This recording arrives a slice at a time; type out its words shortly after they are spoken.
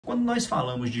Quando nós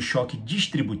falamos de choque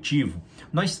distributivo,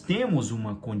 nós temos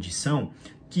uma condição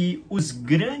que os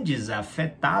grandes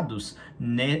afetados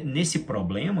nesse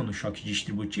problema, no choque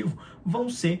distributivo, vão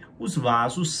ser os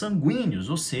vasos sanguíneos,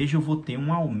 ou seja, eu vou ter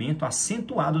um aumento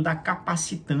acentuado da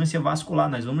capacitância vascular.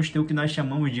 Nós vamos ter o que nós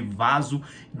chamamos de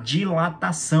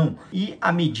vasodilatação. E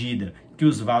à medida que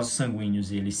os vasos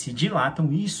sanguíneos eles se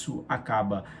dilatam, isso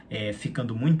acaba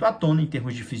ficando muito à tona em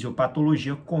termos de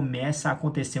fisiopatologia, começa a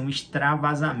acontecer um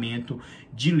extravasamento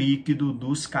de líquido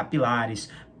dos capilares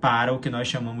para o que nós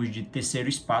chamamos de terceiro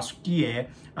espaço, que é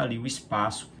ali o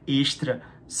espaço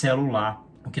extracelular,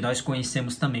 o que nós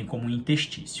conhecemos também como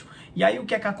interstício. E aí o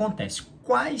que é que acontece?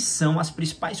 Quais são as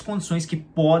principais condições que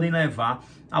podem levar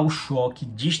ao choque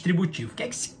distributivo? O que é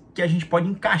que a gente pode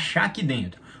encaixar aqui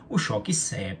dentro? O choque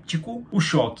séptico, o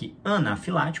choque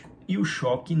anafilático e o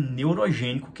choque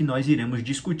neurogênico, que nós iremos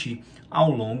discutir ao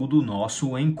longo do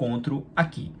nosso encontro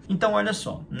aqui. Então, olha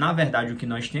só, na verdade o que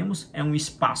nós temos é um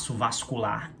espaço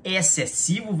vascular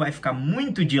excessivo, vai ficar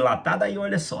muito dilatado. Aí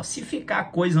olha só, se ficar a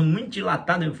coisa muito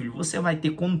dilatada, meu filho, você vai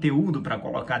ter conteúdo para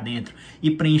colocar dentro e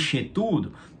preencher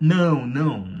tudo?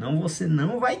 Não, você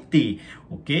não vai ter,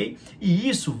 ok? E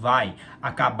isso vai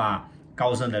acabar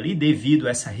causando ali, devido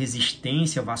a essa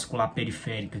resistência vascular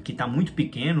periférica que está muito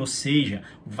pequena, ou seja,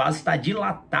 o vaso está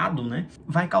dilatado, né?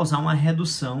 Vai causar uma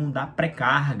redução da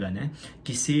pré-carga, né?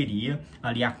 Que seria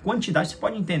ali a quantidade, você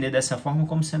pode entender dessa forma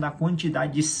como sendo a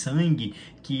quantidade de sangue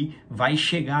que vai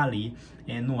chegar ali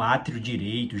no átrio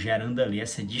direito, gerando ali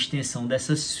essa distensão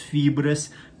dessas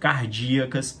fibras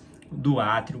cardíacas do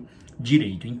átrio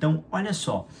direito. Então, olha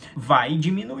só, vai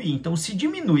diminuir. Então, se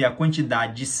diminui a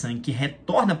quantidade de sangue que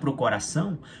retorna para o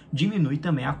coração, diminui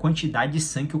também a quantidade de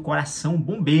sangue que o coração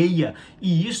bombeia.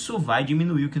 E isso vai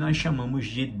diminuir o que nós chamamos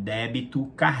de débito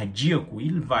cardíaco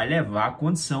e vai levar a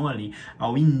condição ali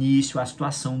ao início, à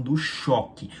situação do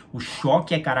choque. O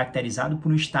choque é caracterizado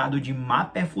por um estado de má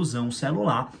perfusão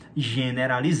celular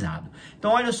generalizado.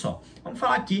 Então, olha só, vamos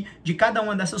falar aqui de cada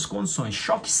uma dessas condições.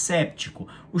 Choque séptico.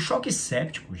 O choque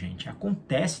séptico, gente,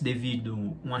 acontece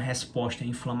devido a uma resposta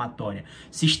inflamatória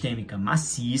sistêmica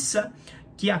maciça,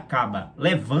 que acaba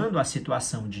levando à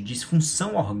situação de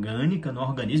disfunção orgânica no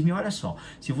organismo. E olha só,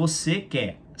 se você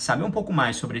quer saber um pouco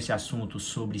mais sobre esse assunto,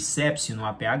 sobre sepse no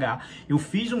APH, eu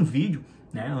fiz um vídeo,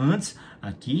 né, antes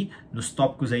aqui nos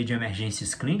tópicos aí de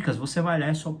emergências clínicas. Você vai lá,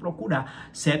 é só procurar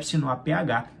sepse no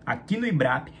APH aqui no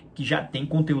IBRAP, que já tem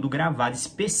conteúdo gravado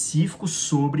específico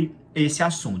sobre esse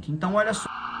assunto. Então olha só,